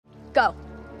Go.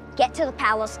 Get to the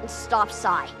palace and stop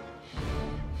Sai.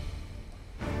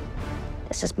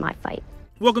 This is my fight.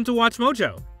 Welcome to Watch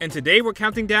Mojo, and today we're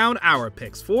counting down our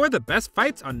picks for the best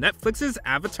fights on Netflix's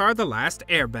Avatar: The Last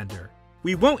Airbender.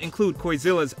 We won't include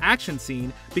Koizilla's action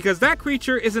scene because that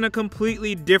creature is in a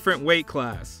completely different weight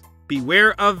class.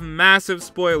 Beware of massive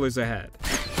spoilers ahead.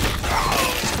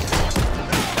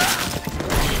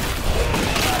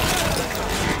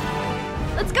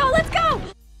 Let's go, let's go!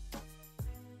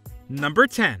 Number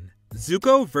 10.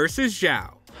 Zuko vs.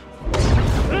 Zhao.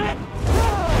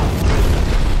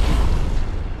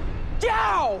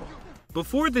 Zhao!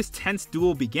 Before this tense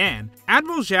duel began,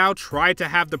 Admiral Zhao tried to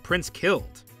have the prince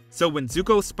killed. So when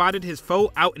Zuko spotted his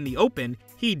foe out in the open,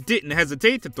 he didn't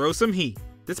hesitate to throw some heat.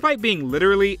 Despite being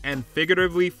literally and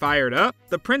figuratively fired up,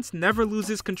 the prince never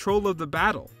loses control of the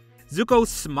battle. Zuko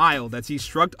smiled as he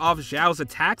shrugged off Zhao's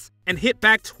attacks and hit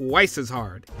back twice as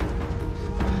hard.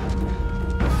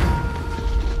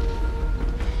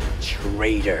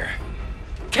 Traitor.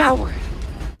 Coward.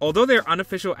 Although their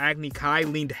unofficial Agni Kai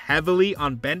leaned heavily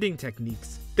on bending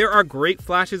techniques, there are great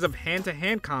flashes of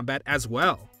hand-to-hand combat as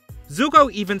well.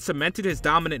 Zuko even cemented his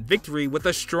dominant victory with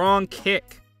a strong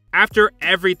kick. After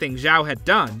everything Zhao had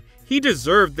done, he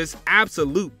deserved this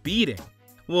absolute beating.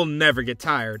 We'll never get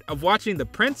tired of watching the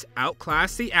prince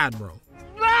outclass the admiral.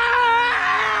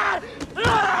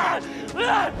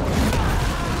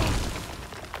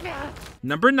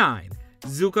 Number 9.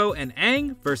 Zuko and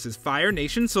Aang vs. Fire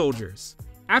Nation soldiers.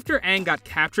 After Aang got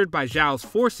captured by Zhao's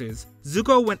forces,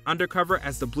 Zuko went undercover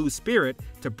as the Blue Spirit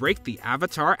to break the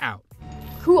Avatar out.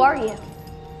 Who are you?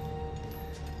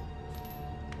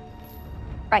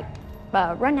 Right.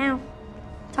 Run now.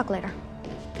 Talk later.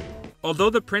 Although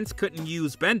the prince couldn't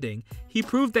use bending, he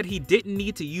proved that he didn't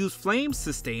need to use flames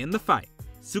to stay in the fight.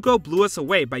 Zuko blew us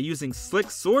away by using slick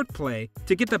swordplay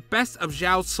to get the best of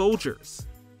Zhao's soldiers.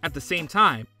 At the same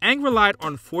time, Aang relied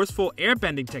on forceful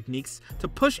airbending techniques to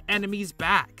push enemies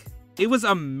back. It was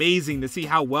amazing to see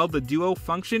how well the duo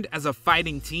functioned as a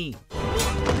fighting team.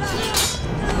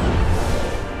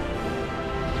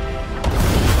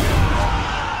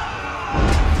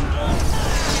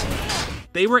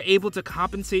 They were able to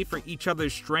compensate for each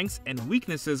other's strengths and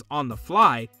weaknesses on the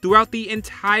fly throughout the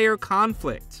entire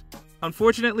conflict.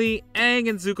 Unfortunately, Aang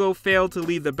and Zuko failed to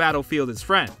leave the battlefield as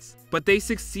friends, but they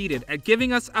succeeded at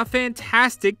giving us a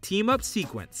fantastic team-up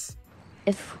sequence.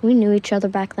 If we knew each other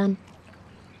back then,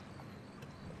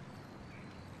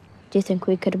 do you think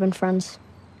we could have been friends?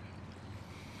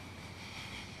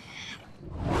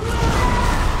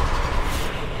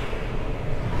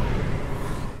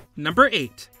 Number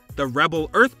 8. The Rebel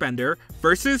Earthbender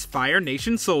vs. Fire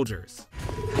Nation soldiers.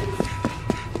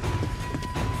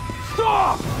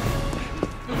 Stop!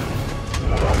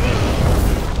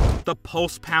 The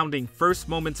pulse-pounding first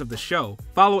moments of the show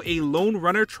follow a lone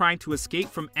runner trying to escape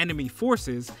from enemy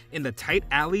forces in the tight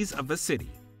alleys of a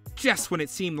city. Just when it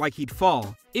seemed like he'd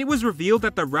fall, it was revealed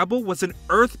that the rebel was an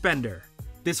earthbender.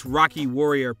 This rocky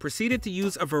warrior proceeded to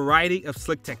use a variety of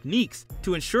slick techniques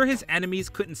to ensure his enemies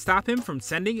couldn't stop him from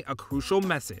sending a crucial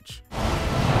message.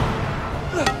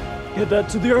 Get that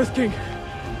to the Earth King.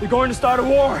 They're going to start a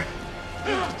war.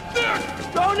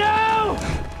 Go now!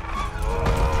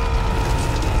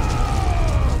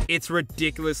 It's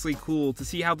ridiculously cool to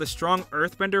see how the strong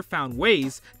earthbender found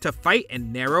ways to fight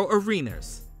in narrow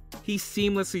arenas. He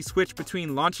seamlessly switched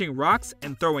between launching rocks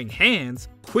and throwing hands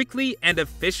quickly and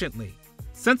efficiently.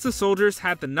 Since the soldiers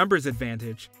had the numbers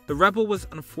advantage, the rebel was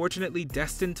unfortunately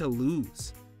destined to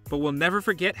lose. But we'll never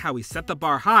forget how he set the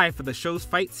bar high for the show's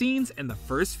fight scenes in the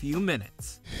first few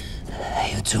minutes.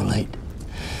 You're too late.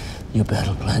 Your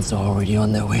battle plans are already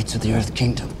on their way to the Earth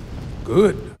Kingdom.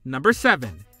 Good. Number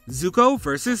 7. Zuko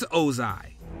vs.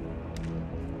 Ozai.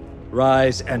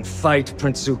 Rise and fight,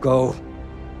 Prince Zuko,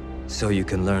 so you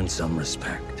can learn some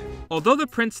respect. Although the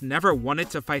prince never wanted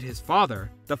to fight his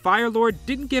father, the Fire Lord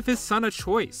didn't give his son a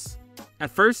choice.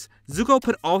 At first, Zuko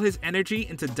put all his energy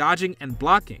into dodging and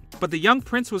blocking, but the young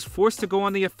prince was forced to go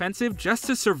on the offensive just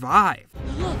to survive.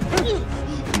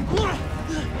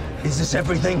 Is this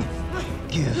everything?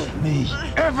 Give me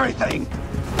everything!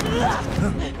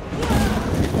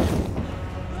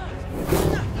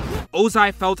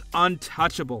 Ozai felt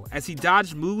untouchable as he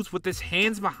dodged moves with his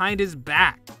hands behind his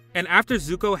back. And after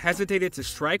Zuko hesitated to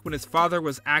strike when his father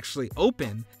was actually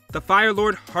open, the Fire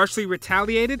Lord harshly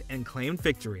retaliated and claimed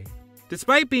victory.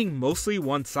 Despite being mostly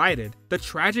one-sided, the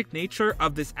tragic nature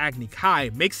of this Agni Kai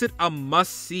makes it a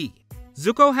must-see.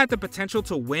 Zuko had the potential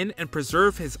to win and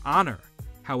preserve his honor.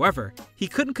 However, he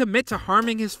couldn't commit to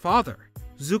harming his father.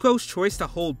 Zuko's choice to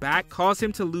hold back caused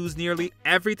him to lose nearly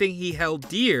everything he held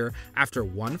dear after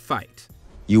one fight.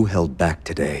 You held back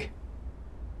today,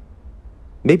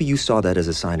 Maybe you saw that as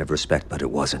a sign of respect, but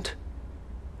it wasn't.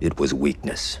 It was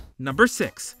weakness. Number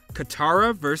 6.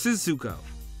 Katara vs. Zuko.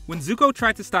 When Zuko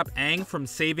tried to stop Aang from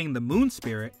saving the moon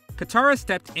spirit, Katara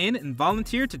stepped in and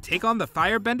volunteered to take on the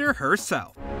firebender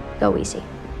herself. Go easy.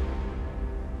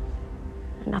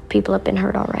 Enough people have been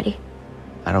hurt already.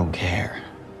 I don't care.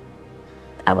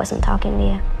 I wasn't talking to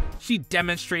you. She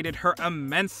demonstrated her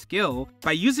immense skill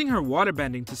by using her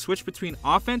waterbending to switch between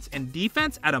offense and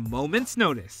defense at a moment's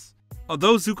notice.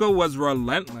 Although Zuko was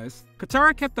relentless,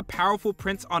 Katara kept the powerful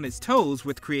prince on his toes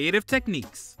with creative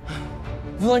techniques.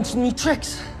 You learned me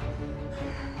tricks.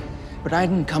 But I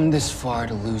didn't come this far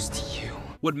to lose to you.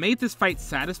 What made this fight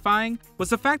satisfying was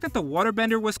the fact that the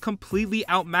waterbender was completely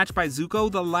outmatched by Zuko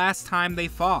the last time they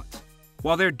fought.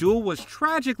 While their duel was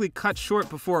tragically cut short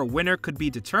before a winner could be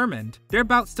determined, their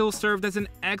bout still served as an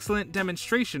excellent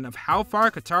demonstration of how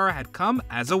far Katara had come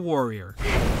as a warrior.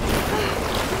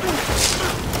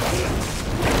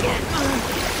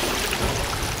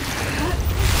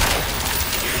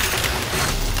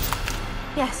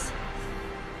 Yes,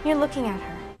 you're looking at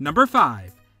her. Number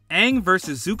 5. Aang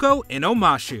vs. Zuko in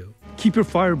Omashu. Keep your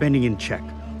firebending in check,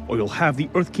 or you'll have the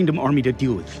Earth Kingdom army to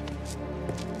deal with.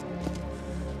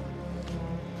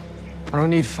 I don't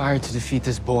need fire to defeat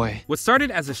this boy. What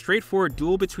started as a straightforward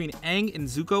duel between Aang and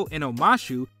Zuko in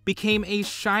Omashu became a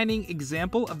shining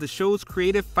example of the show's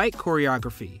creative fight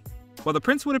choreography. While the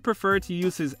prince would have preferred to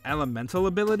use his elemental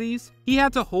abilities, he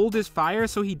had to hold his fire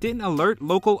so he didn't alert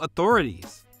local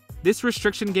authorities. This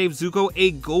restriction gave Zuko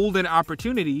a golden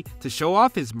opportunity to show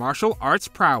off his martial arts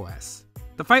prowess.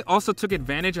 The fight also took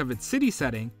advantage of its city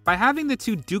setting by having the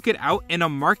two duke it out in a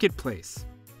marketplace.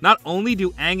 Not only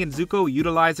do Aang and Zuko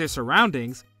utilize their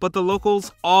surroundings, but the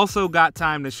locals also got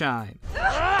time to shine.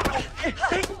 How dare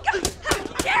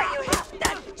you hit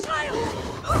that child!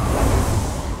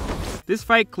 This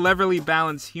fight cleverly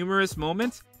balanced humorous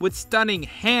moments with stunning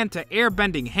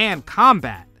hand-to-airbending hand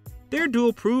combat. Their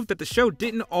duel proved that the show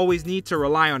didn't always need to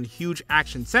rely on huge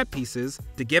action set pieces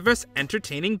to give us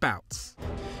entertaining bouts.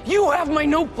 You have my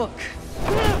notebook!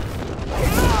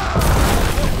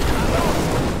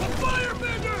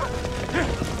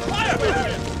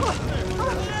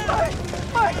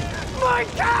 My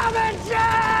commentary!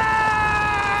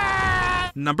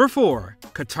 Number 4.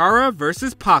 Katara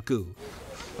vs. Pakku.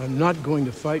 I'm not going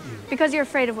to fight you. Because you're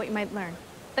afraid of what you might learn.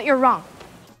 That you're wrong.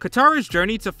 Katara's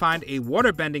journey to find a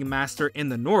waterbending master in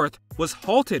the north was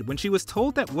halted when she was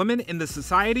told that women in the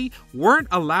society weren't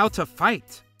allowed to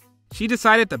fight. She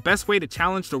decided the best way to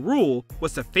challenge the rule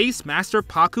was to face Master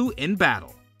Pakku in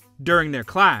battle. During their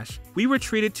clash, we were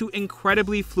treated to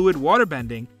incredibly fluid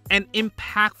waterbending and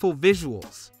impactful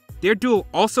visuals. Their duel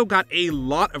also got a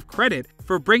lot of credit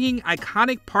for bringing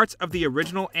iconic parts of the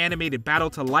original animated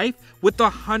battle to life with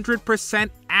 100%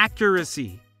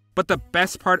 accuracy. But the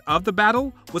best part of the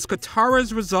battle was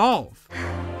Katara's resolve.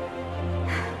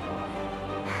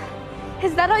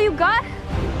 Is that all you got?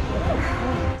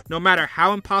 No matter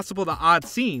how impossible the odds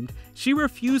seemed, she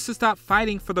refused to stop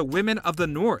fighting for the women of the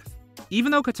North.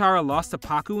 Even though Katara lost to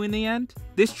Pakku in the end,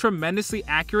 this tremendously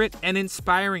accurate and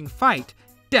inspiring fight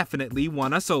definitely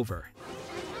won us over.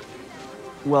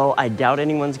 Well, I doubt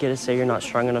anyone's gonna say you're not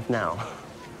strong enough now.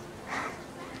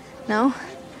 No,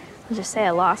 I'll just say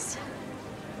I lost.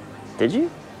 Did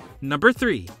you? Number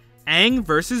 3. Aang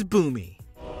vs. Bumi.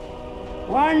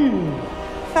 One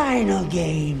final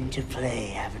game to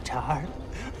play, Avatar.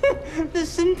 The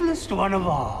simplest one of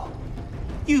all.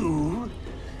 You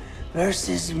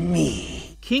versus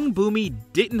me. King Bumi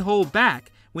didn't hold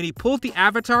back when he pulled the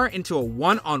Avatar into a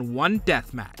one-on-one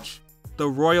deathmatch. The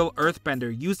royal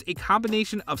earthbender used a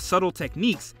combination of subtle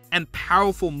techniques and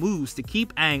powerful moves to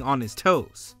keep Aang on his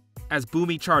toes. As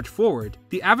Bumi charged forward,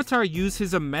 the Avatar used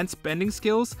his immense bending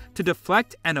skills to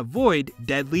deflect and avoid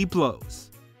deadly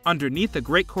blows. Underneath the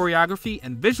great choreography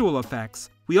and visual effects,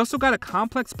 we also got a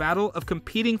complex battle of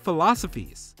competing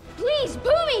philosophies. Please,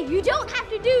 Bumi, you don't have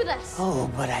to do this! Oh,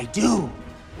 but I do.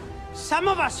 Some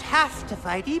of us have to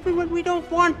fight even when we don't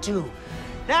want to.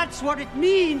 That's what it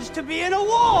means to be in a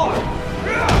war!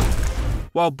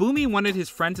 While Bumi wanted his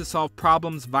friend to solve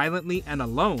problems violently and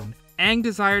alone, Aang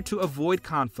desired to avoid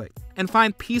conflict and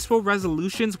find peaceful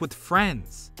resolutions with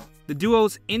friends. The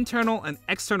duo's internal and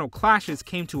external clashes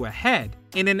came to a head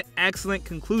in an excellent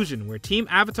conclusion where Team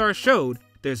Avatar showed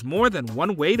there's more than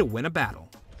one way to win a battle.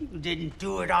 You didn't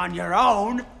do it on your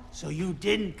own, so you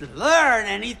didn't learn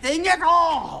anything at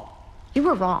all. You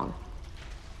were wrong.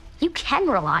 You can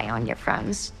rely on your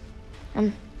friends.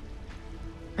 And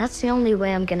that's the only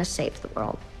way I'm gonna save the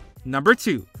world. Number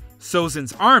 2.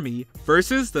 Sozin's army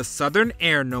versus the Southern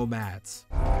Air Nomads.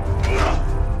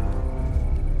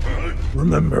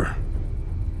 Remember,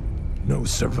 No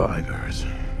survivors.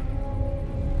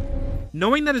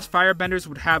 Knowing that his firebenders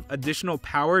would have additional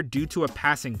power due to a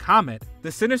passing comet,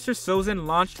 the sinister Sozin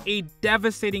launched a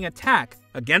devastating attack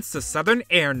against the Southern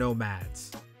Air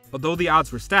Nomads. Although the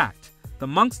odds were stacked, the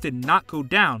monks did not go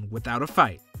down without a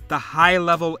fight. The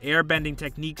high-level airbending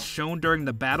techniques shown during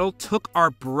the battle took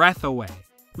our breath away.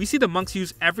 We see the monks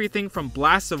use everything from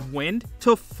blasts of wind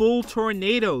to full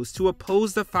tornadoes to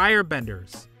oppose the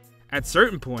firebenders. At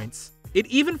certain points, it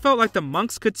even felt like the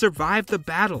monks could survive the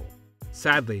battle.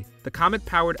 Sadly, the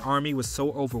comet-powered army was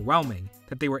so overwhelming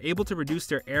that they were able to reduce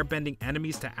their airbending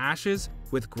enemies to ashes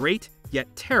with great yet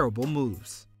terrible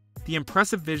moves. The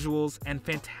impressive visuals and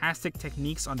fantastic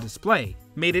techniques on display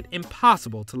made it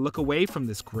impossible to look away from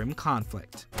this grim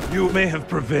conflict. You may have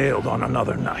prevailed on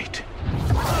another night,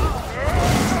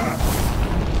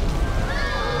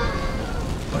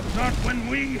 but not when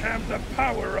we have the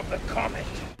power of the comet.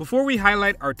 Before we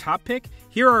highlight our top pick,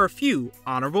 here are a few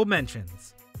honorable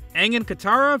mentions. Aang and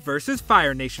Katara versus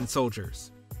Fire Nation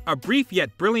soldiers. A brief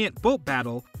yet brilliant boat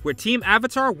battle where Team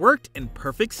Avatar worked in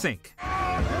perfect sync.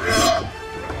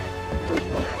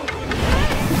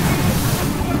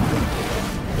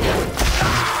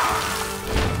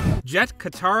 Jet,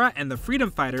 Katara, and the Freedom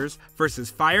Fighters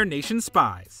versus Fire Nation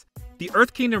spies. The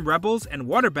Earth Kingdom rebels and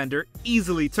Waterbender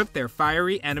easily took their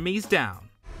fiery enemies down.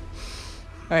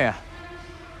 Oh yeah,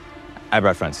 I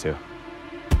brought friends too.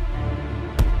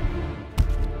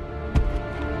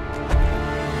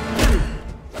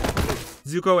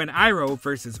 Zuko and Iroh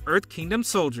versus Earth Kingdom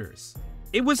soldiers.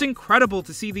 It was incredible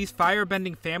to see these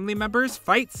firebending family members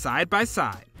fight side by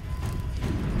side.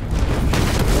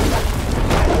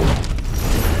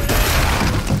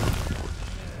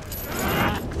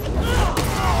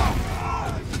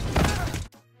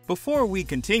 Before we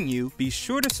continue, be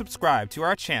sure to subscribe to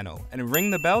our channel and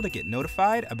ring the bell to get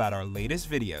notified about our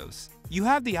latest videos. You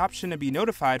have the option to be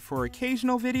notified for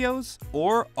occasional videos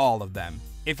or all of them.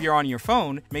 If you're on your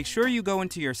phone, make sure you go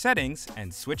into your settings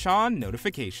and switch on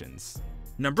notifications.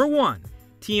 Number 1.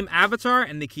 Team Avatar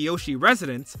and the Kyoshi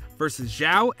residents versus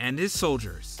Zhao and his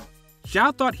soldiers.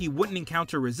 Zhao thought he wouldn't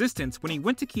encounter resistance when he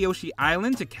went to Kyoshi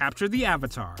Island to capture the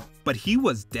Avatar, but he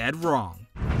was dead wrong.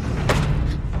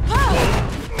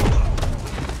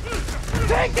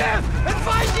 Take them and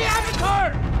find the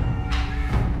Avatar!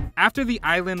 After the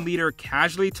island leader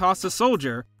casually tossed a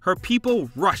soldier, her people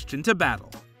rushed into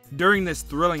battle. During this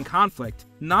thrilling conflict,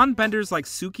 non-benders like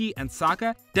Suki and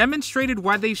Sokka demonstrated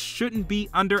why they shouldn't be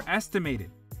underestimated.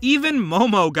 Even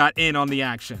Momo got in on the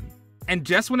action. And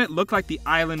just when it looked like the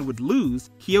island would lose,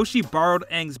 Kyoshi borrowed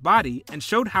Aang's body and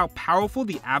showed how powerful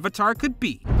the Avatar could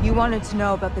be. You wanted to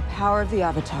know about the power of the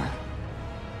Avatar.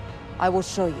 I will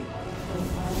show you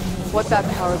what that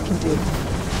power can do.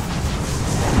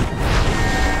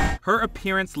 Her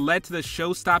appearance led to the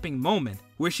show-stopping moment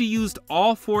where she used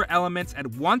all 4 elements at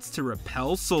once to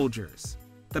repel soldiers.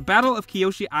 The Battle of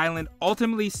Kyoshi Island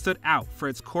ultimately stood out for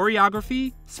its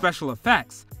choreography, special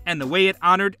effects, and the way it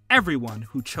honored everyone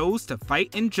who chose to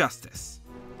fight injustice.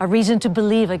 A reason to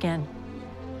believe again.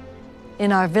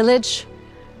 In our village,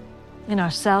 in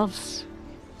ourselves,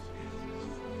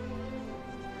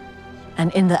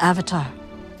 and in the Avatar.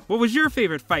 What was your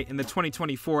favorite fight in the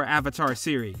 2024 Avatar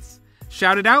series?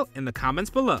 Shout it out in the comments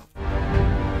below.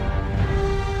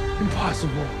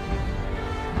 Impossible.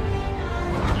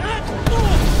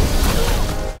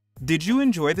 Did you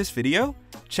enjoy this video?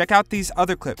 Check out these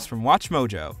other clips from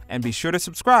WatchMojo and be sure to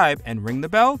subscribe and ring the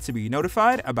bell to be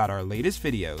notified about our latest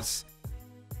videos.